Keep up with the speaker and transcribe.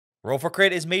Roll for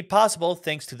Crit is made possible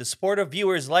thanks to the support of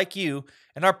viewers like you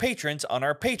and our patrons on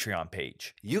our Patreon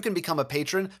page. You can become a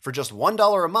patron for just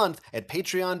 $1 a month at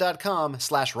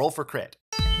patreon.com/rollforcrit.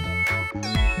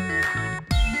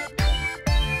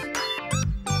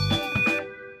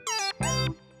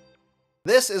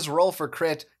 This is Roll for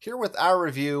Crit, here with our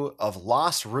review of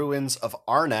Lost Ruins of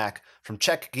Arnak from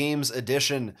Czech Games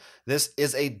Edition. This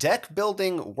is a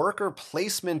deck-building worker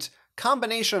placement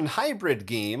combination hybrid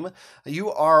game.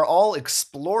 You are all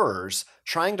explorers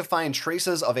trying to find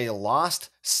traces of a lost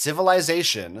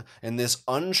civilization in this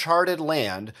uncharted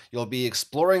land. You'll be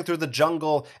exploring through the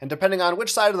jungle, and depending on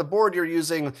which side of the board you're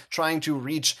using, trying to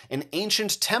reach an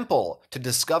ancient temple to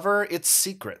discover its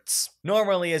secrets.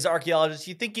 Normally, as archaeologists,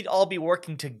 you'd think you'd all be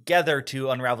working together to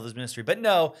unravel this mystery, but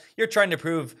no, you're trying to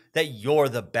prove that you're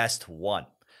the best one.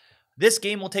 This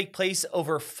game will take place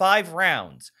over 5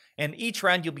 rounds, and each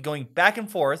round you'll be going back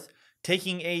and forth,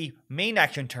 taking a main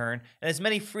action turn, and as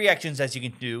many free actions as you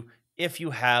can do if you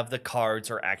have the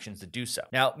cards or actions to do so.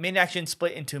 Now, main actions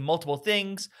split into multiple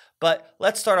things, but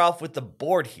let's start off with the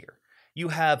board here. You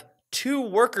have 2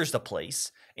 workers to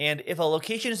place, and if a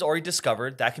location is already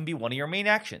discovered, that can be one of your main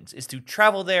actions, is to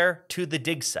travel there to the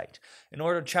dig site. In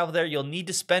order to travel there, you'll need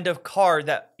to spend a card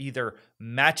that either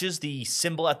matches the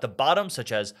symbol at the bottom,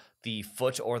 such as the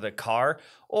foot or the car,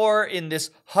 or in this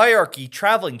hierarchy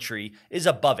traveling tree is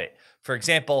above it. For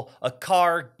example, a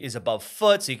car is above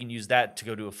foot, so you can use that to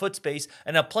go to a foot space,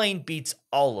 and a plane beats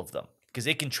all of them because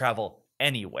it can travel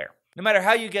anywhere. No matter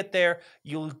how you get there,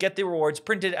 you'll get the rewards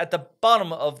printed at the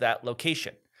bottom of that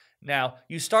location. Now,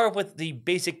 you start with the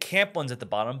basic camp ones at the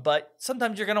bottom, but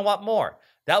sometimes you're going to want more.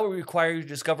 That will require you to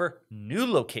discover new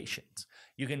locations.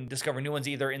 You can discover new ones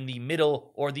either in the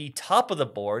middle or the top of the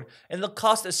board, and they'll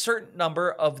cost a certain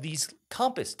number of these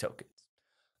compass tokens.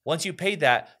 Once you pay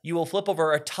that, you will flip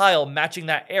over a tile matching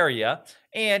that area,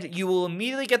 and you will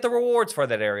immediately get the rewards for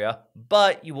that area,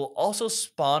 but you will also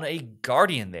spawn a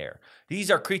guardian there. These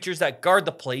are creatures that guard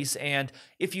the place, and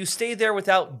if you stay there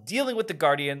without dealing with the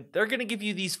guardian, they're going to give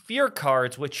you these fear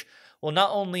cards, which will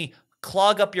not only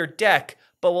clog up your deck,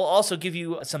 but will also give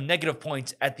you some negative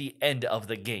points at the end of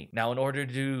the game. Now, in order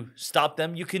to stop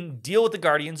them, you can deal with the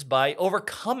Guardians by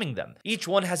overcoming them. Each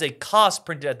one has a cost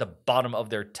printed at the bottom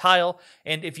of their tile,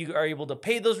 and if you are able to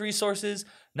pay those resources,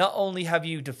 not only have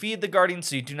you defeated the Guardians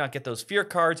so you do not get those fear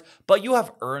cards, but you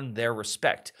have earned their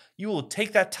respect. You will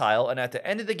take that tile, and at the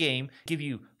end of the game, give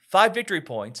you 5 victory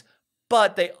points,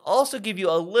 but they also give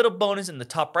you a little bonus in the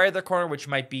top right of the corner, which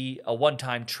might be a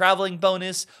one-time traveling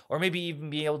bonus, or maybe even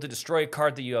being able to destroy a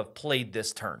card that you have played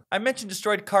this turn. I mentioned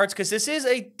destroyed cards because this is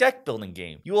a deck building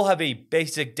game. You will have a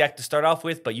basic deck to start off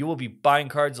with, but you will be buying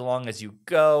cards along as you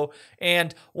go.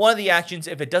 And one of the actions,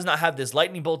 if it does not have this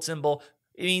lightning bolt symbol,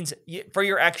 it means for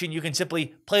your action, you can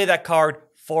simply play that card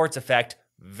for its effect.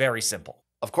 Very simple.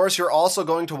 Of course, you're also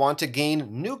going to want to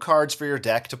gain new cards for your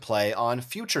deck to play on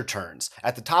future turns.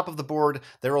 At the top of the board,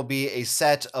 there will be a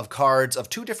set of cards of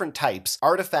 2 different types,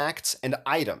 artifacts and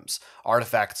items.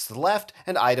 Artifacts to the left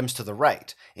and items to the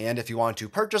right. And if you want to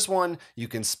purchase one, you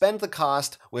can spend the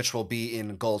cost, which will be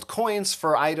in gold coins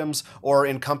for items or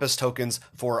in compass tokens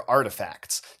for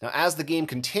artifacts. Now, as the game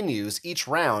continues, each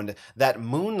round, that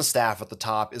moon staff at the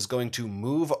top is going to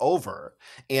move over,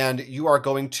 and you are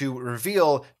going to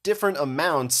reveal different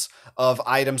amounts of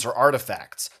items or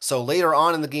artifacts. So later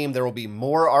on in the game, there will be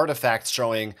more artifacts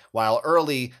showing, while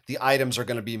early, the items are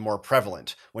going to be more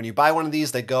prevalent. When you buy one of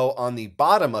these, they go on the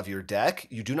bottom of your deck.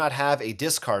 You do not have a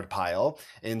discard pile.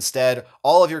 Instead,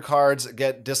 all of your cards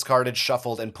get discarded,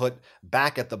 shuffled, and put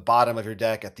back at the bottom of your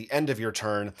deck at the end of your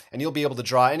turn, and you'll be able to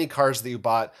draw any cards that you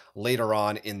bought later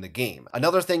on in the game.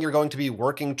 Another thing you're going to be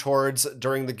working towards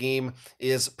during the game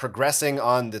is progressing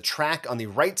on the track on the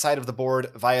right side of the board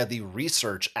via the research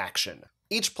action.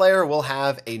 Each player will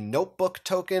have a notebook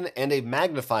token and a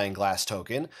magnifying glass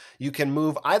token. You can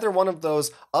move either one of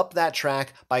those up that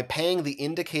track by paying the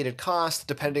indicated cost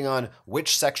depending on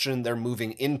which section they're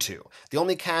moving into. The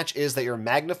only catch is that your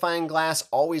magnifying glass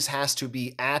always has to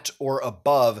be at or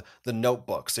above the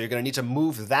notebook. So you're going to need to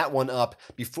move that one up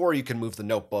before you can move the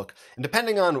notebook. And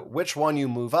depending on which one you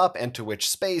move up and to which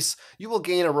space, you will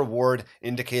gain a reward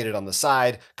indicated on the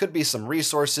side. Could be some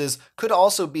resources, could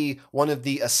also be one of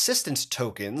the assistant tokens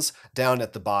down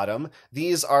at the bottom.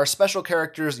 These are special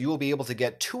characters. You will be able to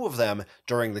get 2 of them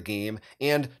during the game,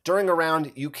 and during a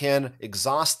round you can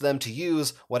exhaust them to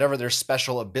use whatever their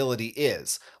special ability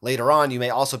is. Later on, you may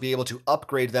also be able to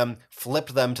upgrade them, flip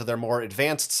them to their more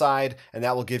advanced side, and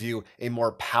that will give you a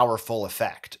more powerful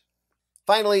effect.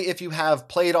 Finally, if you have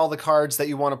played all the cards that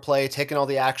you want to play, taken all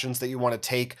the actions that you want to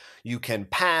take, you can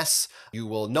pass. You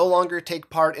will no longer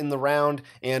take part in the round,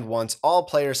 and once all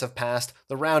players have passed,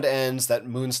 the round ends, that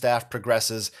Moonstaff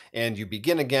progresses, and you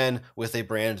begin again with a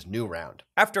brand new round.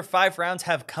 After 5 rounds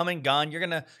have come and gone, you're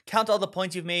going to count all the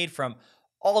points you've made from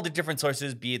all the different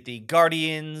sources, be it the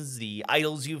guardians, the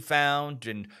idols you found,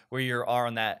 and where you are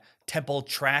on that temple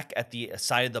track at the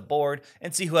side of the board,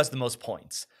 and see who has the most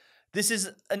points. This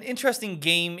is an interesting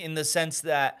game in the sense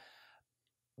that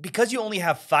because you only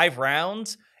have 5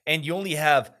 rounds and you only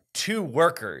have 2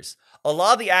 workers, a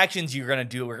lot of the actions you're going to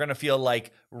do are going to feel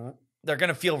like they're going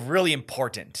to feel really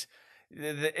important.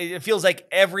 It feels like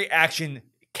every action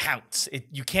counts.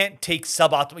 You can't take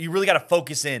suboptimal. You really got to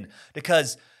focus in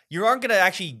because you aren't going to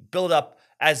actually build up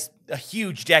as a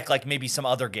huge deck like maybe some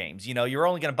other games. You know, you're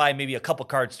only going to buy maybe a couple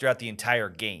cards throughout the entire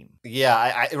game.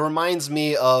 Yeah, it reminds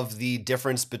me of the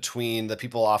difference between that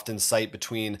people often cite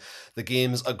between the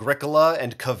games Agricola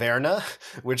and Caverna,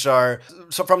 which are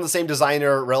from the same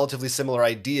designer, relatively similar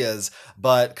ideas.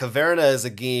 But Caverna is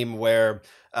a game where,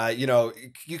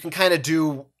 you can kind of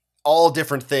do all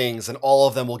different things and all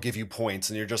of them will give you points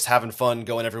and you're just having fun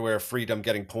going everywhere, freedom,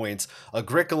 getting points.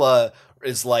 Agricola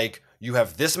is like, you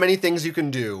have this many things you can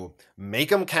do, make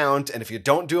them count, and if you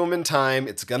don't do them in time,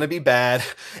 it's gonna be bad.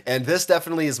 And this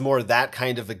definitely is more that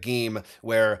kind of a game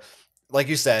where, like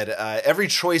you said, every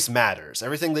choice matters.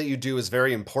 Everything that you do is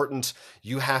very important.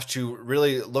 You have to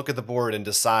really look at the board and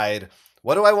decide,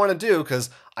 what do I want to do? Because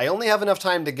I only have enough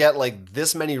time to get like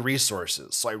this many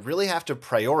resources, so I really have to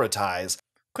prioritize.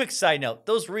 Quick side note,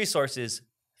 those resources,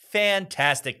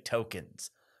 fantastic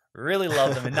tokens. Really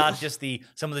love them, and not just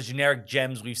some of the generic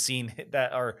gems we've seen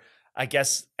that are, I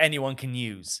guess, anyone can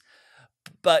use.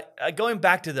 But going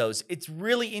back to those, it's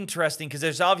really interesting because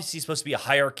there's obviously supposed to be a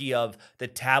hierarchy of the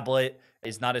tablet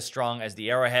is not as strong as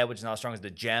the arrowhead, which is not as strong as the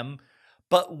gem.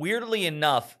 But weirdly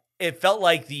enough, it felt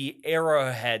like the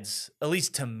arrowheads, at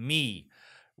least to me,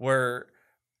 they're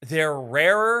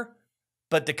rarer,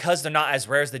 but because they're not as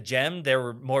rare as the gem, they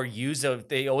were more used. So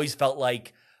they always felt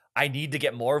like I need to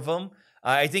get more of them.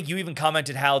 I think you even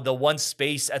commented how the one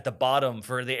space at the bottom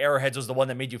for the arrowheads was the one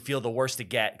that made you feel the worst to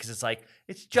get because it's like,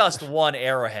 it's just one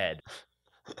arrowhead.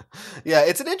 Yeah,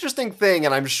 it's an interesting thing,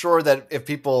 and I'm sure that if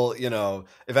people,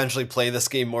 eventually play this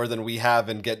game more than we have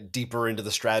and get deeper into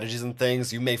the strategies and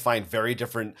things, you may find very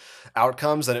different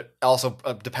outcomes, and it also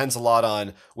depends a lot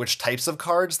on which types of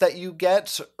cards that you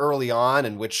get early on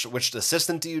and which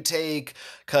assistant do you take,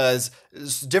 because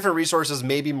different resources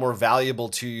may be more valuable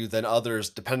to you than others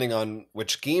depending on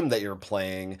which game that you're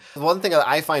playing. The one thing that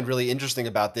I find really interesting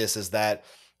about this is that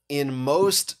in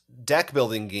most deck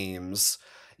building games,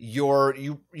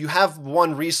 you have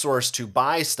one resource to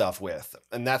buy stuff with,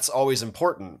 and that's always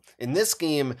important. In this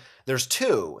game, there's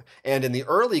 2, and in the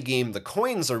early game, the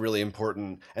coins are really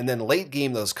important, and then late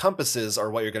game, those compasses are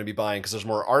what you're going to be buying because there's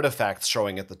more artifacts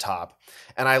showing at the top.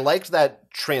 And I liked that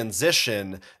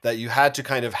transition that you had to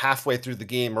kind of halfway through the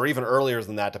game, or even earlier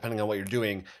than that, depending on what you're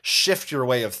doing, shift your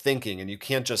way of thinking, and you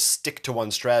can't just stick to one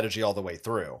strategy all the way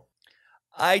through.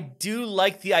 I do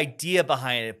like the idea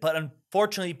behind it, but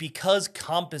unfortunately, because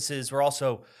compasses were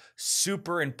also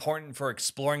super important for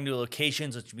exploring new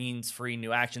locations, which means free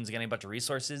new actions and getting a bunch of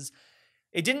resources,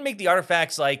 it didn't make the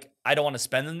artifacts like, I don't want to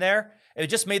spend them there. It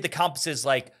just made the compasses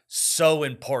like so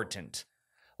important.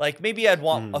 Like maybe I'd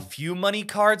want a few money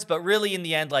cards, but really in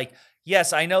the end, like,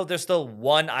 yes, I know there's still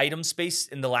one item space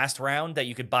in the last round that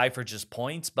you could buy for just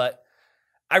points, but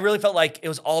I really felt like it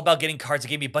was all about getting cards that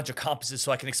gave me a bunch of compasses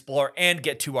so I can explore and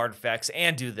get 2 artifacts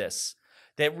and do this.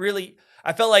 That really,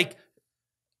 I felt like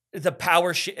the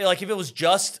power, like if it was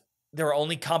just, there were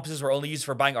only compasses were only used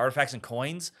for buying artifacts and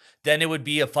coins, then it would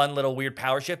be a fun little weird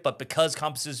power shift. But because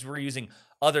compasses were using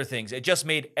other things, it just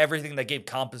made everything that gave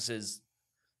compasses,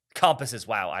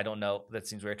 wow, I don't know, that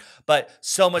seems weird, but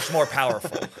so much more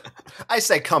powerful. I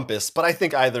say compass, but I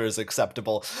think either is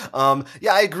acceptable.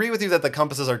 Yeah, I agree with you that the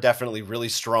compasses are definitely really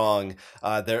strong.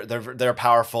 They're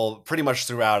powerful pretty much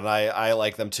throughout, and I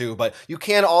like them too. But you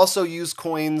can also use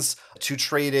coins to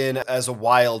trade in as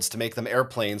wilds to make them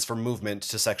airplanes for movement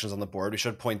to sections on the board. We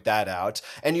should point that out.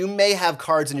 And you may have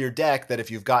cards in your deck that if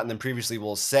you've gotten them previously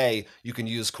will say you can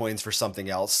use coins for something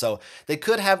else. So they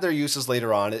could have their uses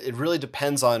later on. It really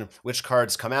depends on which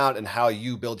cards come out and how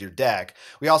you build your deck.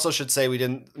 We also should say we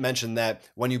didn't mention that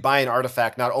when you buy an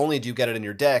artifact, not only do you get it in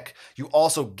your deck, you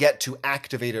also get to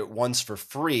activate it once for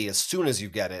free as soon as you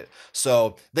get it.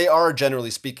 So they are,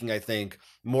 generally speaking, I think,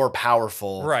 more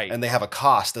powerful, Right. and they have a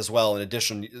cost as well, in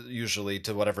addition, usually,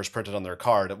 to whatever's printed on their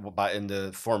card in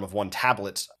the form of one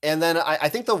tablet. And then I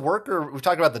think the worker, we've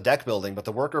talked about the deck building, but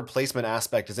the worker placement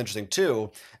aspect is interesting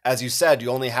too. As you said, you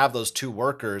only have those 2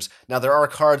 workers. Now, there are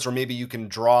cards where maybe you can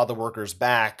draw the workers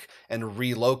back and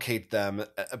relocate them,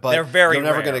 but they're very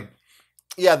never rare. going to.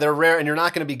 Yeah, they're rare, and you're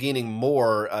not going to be gaining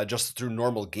more just through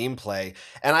normal gameplay.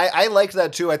 And I liked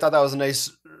that too. I thought that was a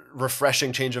nice,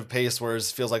 refreshing change of pace,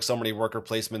 whereas it feels like so many worker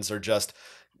placements are just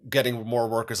getting more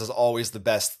workers is always the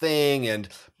best thing. And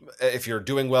if you're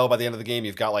doing well by the end of the game,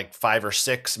 you've got like 5 or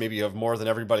 6, maybe you have more than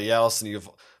everybody else, and you have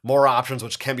more options,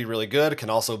 which can be really good. It can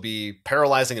also be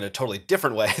paralyzing in a totally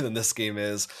different way than this game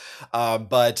is.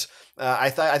 But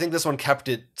I think this one kept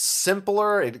it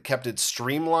simpler. It kept it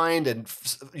streamlined, and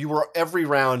you were every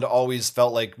round always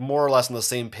felt like more or less on the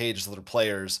same page as the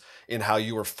players in how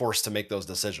you were forced to make those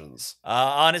decisions.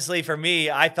 Honestly, for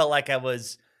me, I felt like I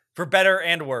was, for better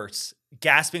and worse,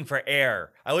 gasping for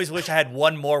air. I always wish I had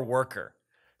one more worker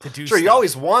to do Sure, stuff. you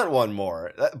always want one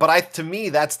more, but to me,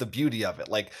 that's the beauty of it.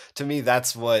 Like, to me,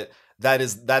 that's what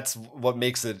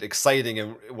makes it exciting.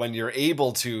 And when you're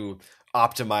able to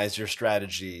optimize your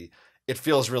strategy, it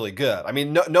feels really good. I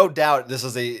mean, no doubt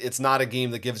it's not a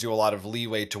game that gives you a lot of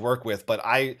leeway to work with, but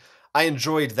I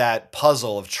enjoyed that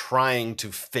puzzle of trying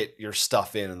to fit your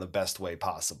stuff in the best way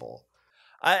possible.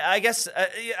 I guess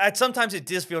sometimes it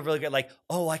does feel really good. Like,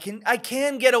 oh, I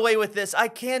can get away with this. I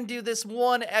can do this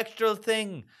one extra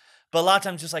thing. But a lot of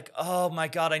times just like, oh my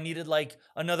God, I needed like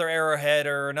another arrowhead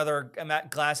or another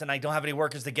glass, and I don't have any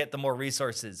workers to get the more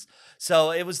resources. So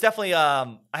it was definitely,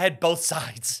 I had both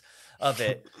sides of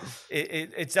it.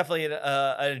 It's definitely an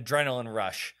adrenaline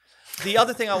rush. The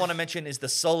other thing I want to mention is the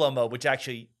solo mode, which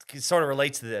actually sort of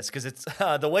relates to this, because it's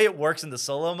the way it works in the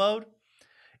solo mode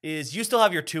is you still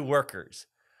have your 2 workers,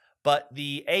 but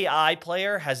the AI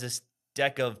player has this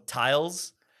deck of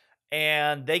tiles,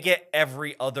 and they get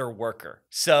every other worker.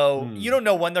 So you don't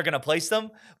know when they're going to place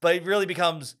them, but it really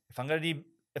becomes, if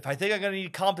I think I'm going to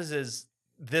need compasses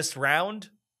this round,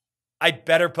 I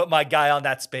better put my guy on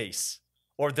that space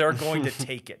or they're going to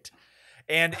take it.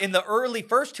 And in the early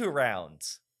first 2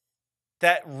 rounds,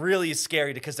 that really is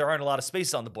scary because there aren't a lot of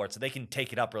spaces on the board, so they can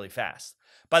take it up really fast.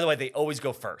 By the way, they always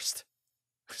go first.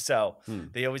 So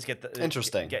they always get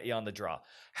get you on the draw.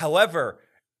 However,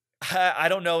 I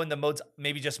don't know in the modes,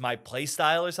 maybe just my play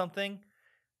style or something.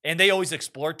 And they always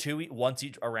explore 2 once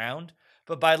each around.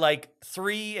 But by like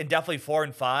 3 and definitely 4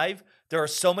 and 5, there are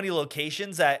so many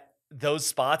locations that those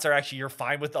spots are actually, you're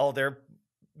fine with all their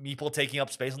meeple taking up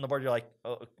space on the board. You're like,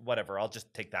 oh, whatever, I'll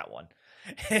just take that one.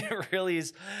 And it really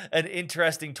is an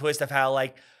interesting twist of how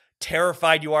like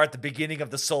terrified you are at the beginning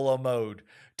of the solo mode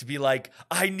to be like,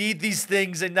 I need these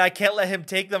things and I can't let him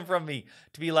take them from me.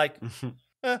 To be like,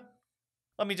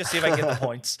 let me just see if I can get the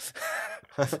points.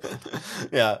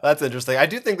 Yeah, that's interesting. I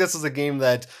do think this is a game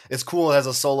that is cool. It has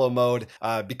a solo mode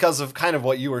because of kind of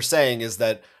what you were saying, is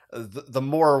that the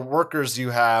more workers you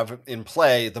have in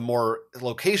play, the more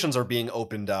locations are being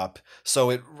opened up. So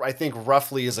it, I think,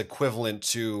 roughly is equivalent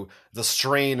to the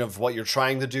strain of what you're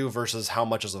trying to do versus how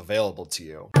much is available to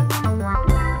you.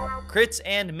 Crits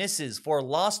and misses for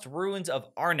Lost Ruins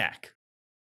of Arnak.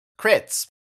 Crits.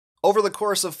 Over the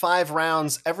course of 5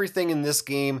 rounds, everything in this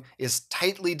game is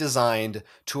tightly designed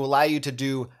to allow you to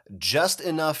do just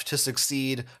enough to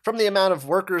succeed. From the amount of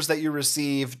workers that you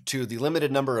receive to the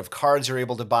limited number of cards you're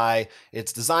able to buy,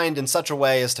 it's designed in such a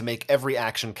way as to make every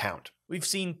action count. We've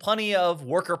seen plenty of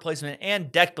worker placement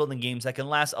and deck building games that can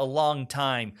last a long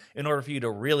time in order for you to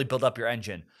really build up your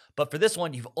engine. But for this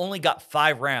one, you've only got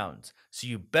 5 rounds, so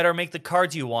you better make the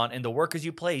cards you want and the workers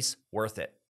you place worth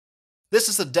it. This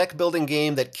is a deck building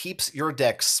game that keeps your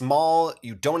deck small.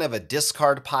 You don't have a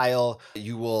discard pile.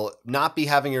 You will not be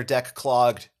having your deck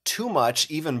clogged too much,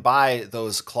 even by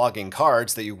those clogging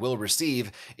cards that you will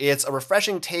receive. It's a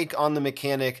refreshing take on the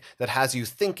mechanic that has you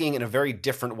thinking in a very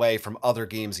different way from other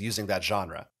games using that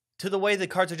genre. To the way the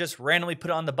cards are just randomly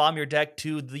put on the bottom of your deck,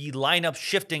 to the lineup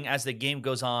shifting as the game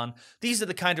goes on, these are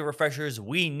the kind of refreshers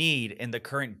we need in the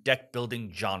current deck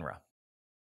building genre.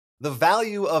 The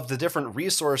value of the different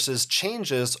resources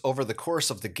changes over the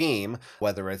course of the game,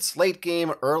 whether it's late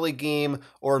game, early game,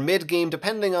 or mid game,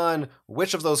 depending on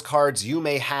which of those cards you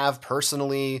may have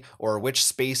personally or which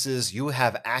spaces you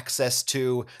have access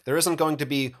to. There isn't going to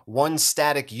be one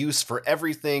static use for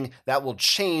everything. That will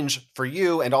change for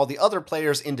you and all the other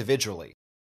players individually.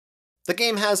 The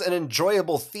game has an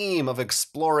enjoyable theme of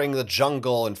exploring the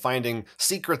jungle and finding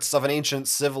secrets of an ancient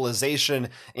civilization,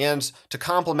 and to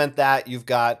complement that, you've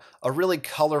got a really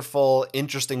colorful,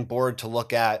 interesting board to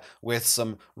look at with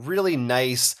some really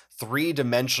nice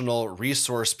three-dimensional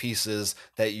resource pieces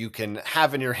that you can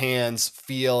have in your hands,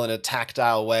 feel in a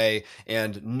tactile way,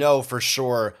 and know for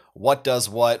sure what does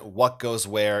what goes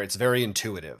where. It's very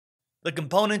intuitive. The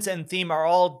components and theme are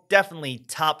all definitely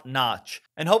top notch,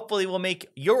 and hopefully will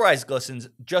make your eyes glisten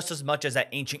just as much as that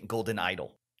ancient golden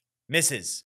idol.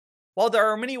 Misses. While there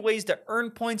are many ways to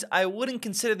earn points, I wouldn't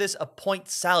consider this a point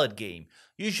salad game.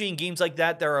 Usually in games like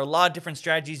that, there are a lot of different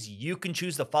strategies you can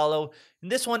choose to follow. In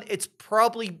this one, it's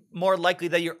probably more likely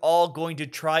that you're all going to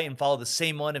try and follow the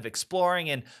same one of exploring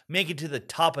and make it to the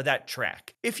top of that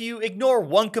track. If you ignore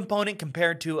one component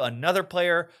compared to another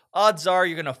player, odds are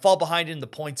you're going to fall behind in the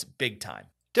points big time.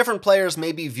 Different players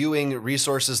may be viewing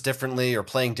resources differently or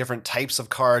playing different types of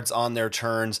cards on their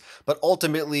turns, but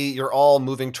ultimately you're all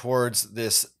moving towards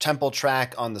this temple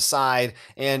track on the side,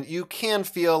 and you can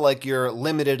feel like you're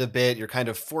limited a bit. You're kind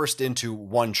of forced into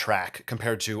one track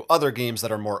compared to other games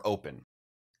that are more open.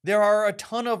 There are a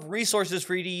ton of resources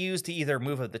for you to use to either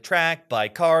move up the track, buy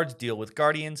cards, deal with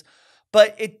guardians,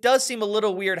 but it does seem a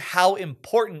little weird how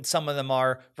important some of them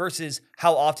are versus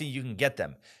how often you can get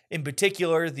them. In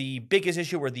particular, the biggest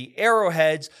issue were the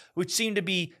arrowheads, which seem to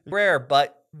be rare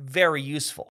but very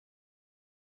useful.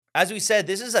 As we said,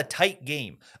 this is a tight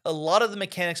game. A lot of the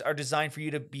mechanics are designed for you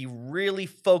to be really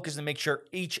focused and make sure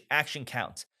each action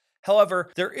counts. However,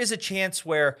 there is a chance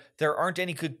where there aren't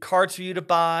any good cards for you to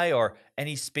buy or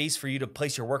any space for you to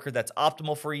place your worker that's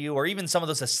optimal for you, or even some of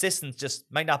those assistants just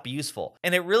might not be useful.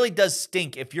 And it really does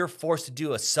stink if you're forced to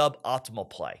do a suboptimal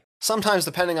play. Sometimes,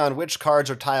 depending on which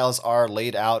cards or tiles are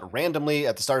laid out randomly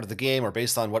at the start of the game or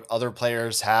based on what other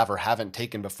players have or haven't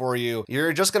taken before you,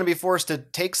 you're just going to be forced to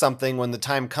take something when the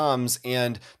time comes,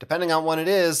 and depending on what it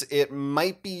is, it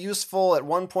might be useful at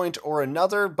one point or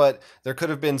another, but there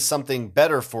could have been something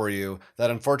better for you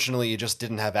that unfortunately you just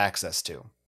didn't have access to.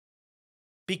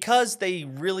 Because they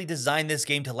really designed this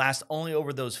game to last only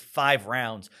over those 5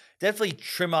 rounds, definitely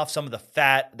trim off some of the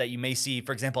fat that you may see,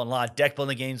 for example, in a lot of deck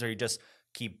building games where you just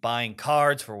keep buying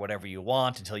cards for whatever you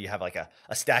want until you have like a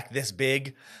stack this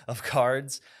big of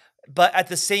cards. But at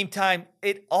the same time,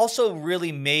 it also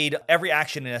really made every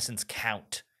action in essence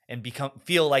count and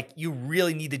feel like you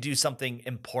really need to do something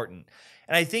important.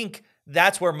 And I think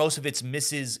that's where most of its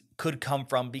misses could come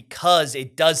from, because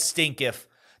it does stink if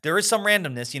there is some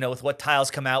randomness, with what tiles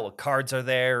come out, what cards are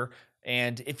there.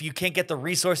 And if you can't get the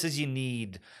resources you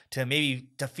need to maybe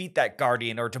defeat that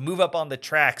guardian or to move up on the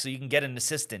track so you can get an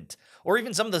assistant, or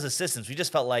even some of those assistants, we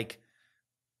just felt like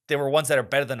they were ones that are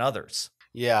better than others.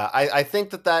 Yeah, I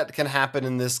think that can happen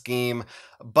in this game,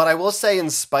 but I will say, in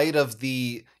spite of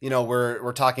the,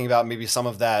 we're talking about maybe some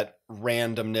of that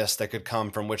randomness that could come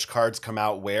from which cards come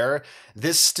out where,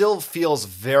 this still feels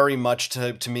very much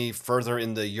to me further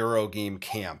in the Euro game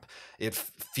camp. It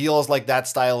feels like that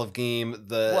style of game.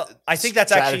 I think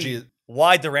that's actually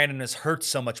why the randomness hurts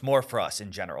so much more for us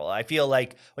in general. I feel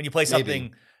like when you play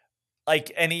something like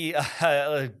any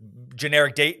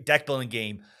generic deck building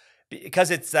game,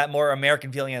 because it's that more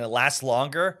American feeling and it lasts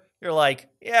longer, you're like,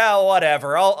 yeah,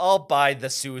 whatever. I'll buy the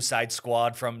Suicide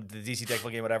Squad from the DC deck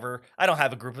building game, whatever. I don't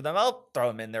have a group of them. I'll throw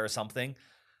them in there or something.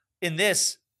 In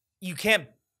this, you can't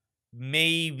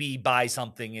maybe buy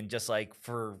something and just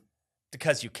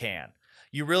because you can.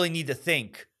 You really need to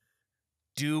think,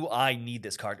 do I need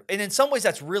this card? And in some ways,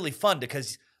 that's really fun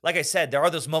because, like I said, there are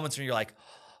those moments when you're like,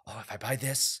 oh, if I buy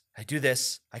this, I do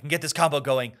this, I can get this combo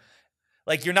going.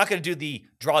 Like, you're not going to do the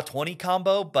draw 20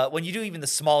 combo, but when you do even the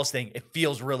smallest thing, it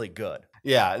feels really good.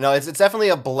 Yeah, no, it's definitely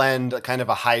a blend, kind of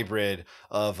a hybrid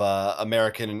of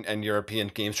American and European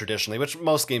games traditionally, which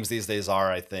most games these days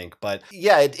are, I think. But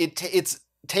yeah, it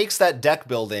takes that deck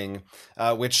building,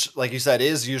 which, like you said,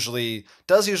 does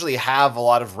usually have a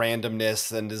lot of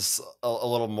randomness and is a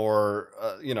little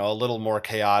more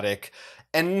chaotic.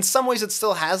 And in some ways it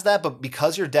still has that, but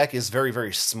because your deck is very,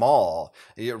 very small,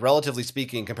 relatively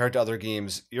speaking, compared to other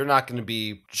games, you're not going to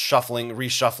be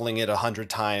reshuffling it 100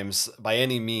 times by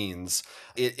any means.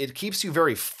 It keeps you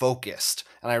very focused,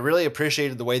 and I really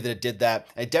appreciated the way that it did that.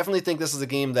 I definitely think this is a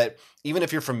game that, even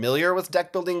if you're familiar with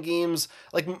deck building games,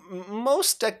 like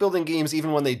most deck building games,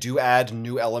 even when they do add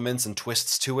new elements and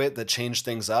twists to it that change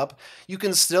things up, you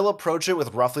can still approach it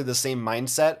with roughly the same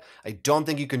mindset. I don't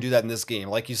think you can do that in this game.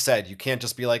 Like you said, you can't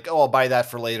just be like, oh, I'll buy that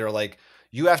for later. Like,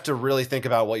 you have to really think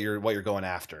about what you're going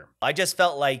after. I just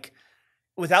felt like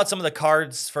without some of the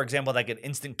cards, for example, that could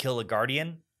instant kill a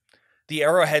guardian, the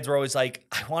arrowheads were always like,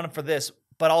 I want them for this,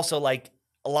 but also like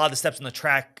a lot of the steps on the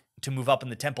track to move up in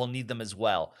the temple need them as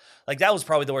well. Like, that was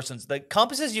probably the worst ones. The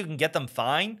compasses, you can get them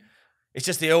fine. It's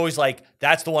just they always like,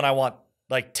 that's the one I want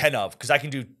like 10 of, because I can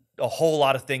do a whole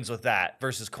lot of things with that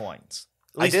versus coins.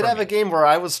 I did have a game where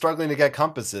I was struggling to get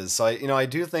compasses, so I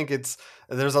do think it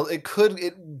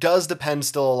does depend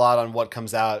still a lot on what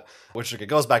comes out, which it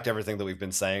goes back to everything that we've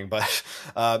been saying. But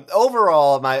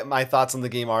overall, my thoughts on the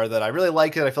game are that I really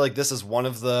like it. I feel like this is one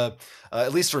of the,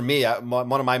 at least for me,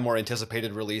 one of my more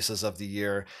anticipated releases of the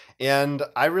year, and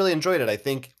I really enjoyed it. I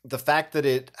think the fact that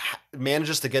it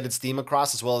manages to get its theme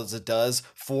across as well as it does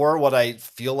for what I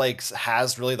feel like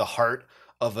has really the heart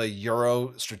of a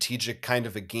Euro strategic kind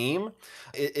of a game,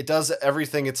 it does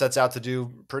everything it sets out to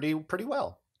do pretty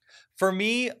well. For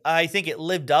me, I think it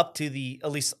lived up to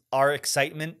at least our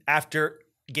excitement after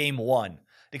game one,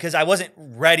 because I wasn't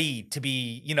ready to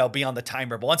be on the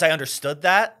timer. But once I understood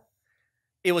that,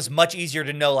 it was much easier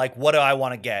to know, like, what do I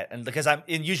want to get? And because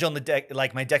usually on the deck,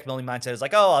 like, my deck building mindset is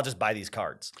like, oh, I'll just buy these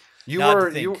cards.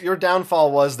 Your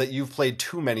downfall was that you've played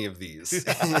too many of these.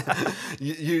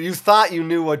 you thought you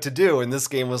knew what to do, and this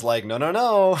game was like,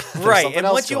 no. Right, and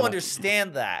once you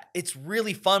understand that, it's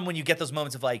really fun when you get those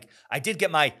moments of like, I did get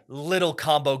my little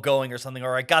combo going or something,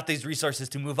 or I got these resources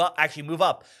to move up. I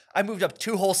moved up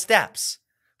 2 whole steps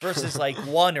versus like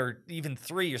 1 or even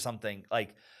 3 or something.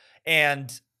 Like,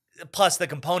 and plus the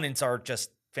components are just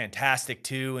fantastic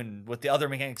too, and with the other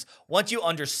mechanics, once you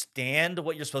understand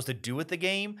what you're supposed to do with the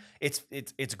game, it's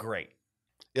great.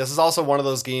 This is also one of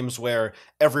those games where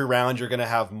every round you're going to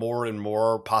have more and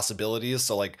more possibilities.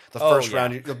 So like the first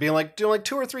round, you'll be like doing like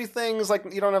 2 or 3 things, like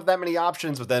you don't have that many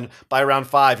options, but then by round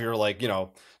 5, you're like,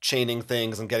 chaining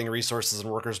things and getting resources and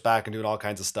workers back and doing all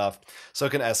kinds of stuff. So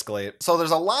it can escalate. So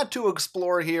there's a lot to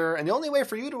explore here, and the only way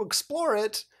for you to explore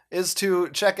it is to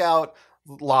check out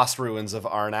Lost Ruins of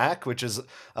Arnak, which is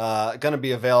going to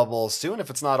be available soon if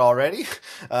it's not already.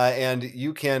 And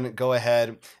you can go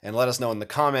ahead and let us know in the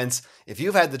comments if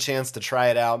you've had the chance to try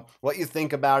it out, what you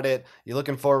think about it. You're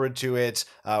looking forward to it.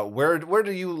 Where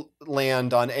do you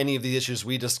land on any of the issues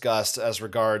we discussed as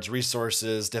regards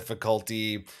resources,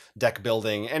 difficulty, deck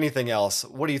building, anything else?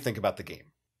 What do you think about the game?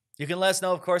 You can let us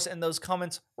know, of course, in those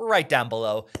comments right down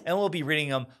below, and we'll be reading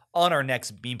them on our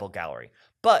next Beanpole Gallery.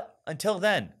 But until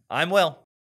then, I'm Will.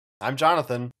 I'm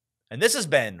Jonathan. And this has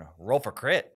been Roll for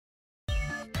Crit.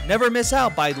 Never miss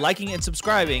out by liking and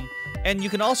subscribing, and you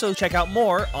can also check out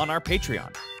more on our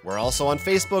Patreon. We're also on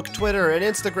Facebook, Twitter, and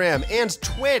Instagram, and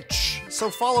Twitch, so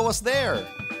follow us there.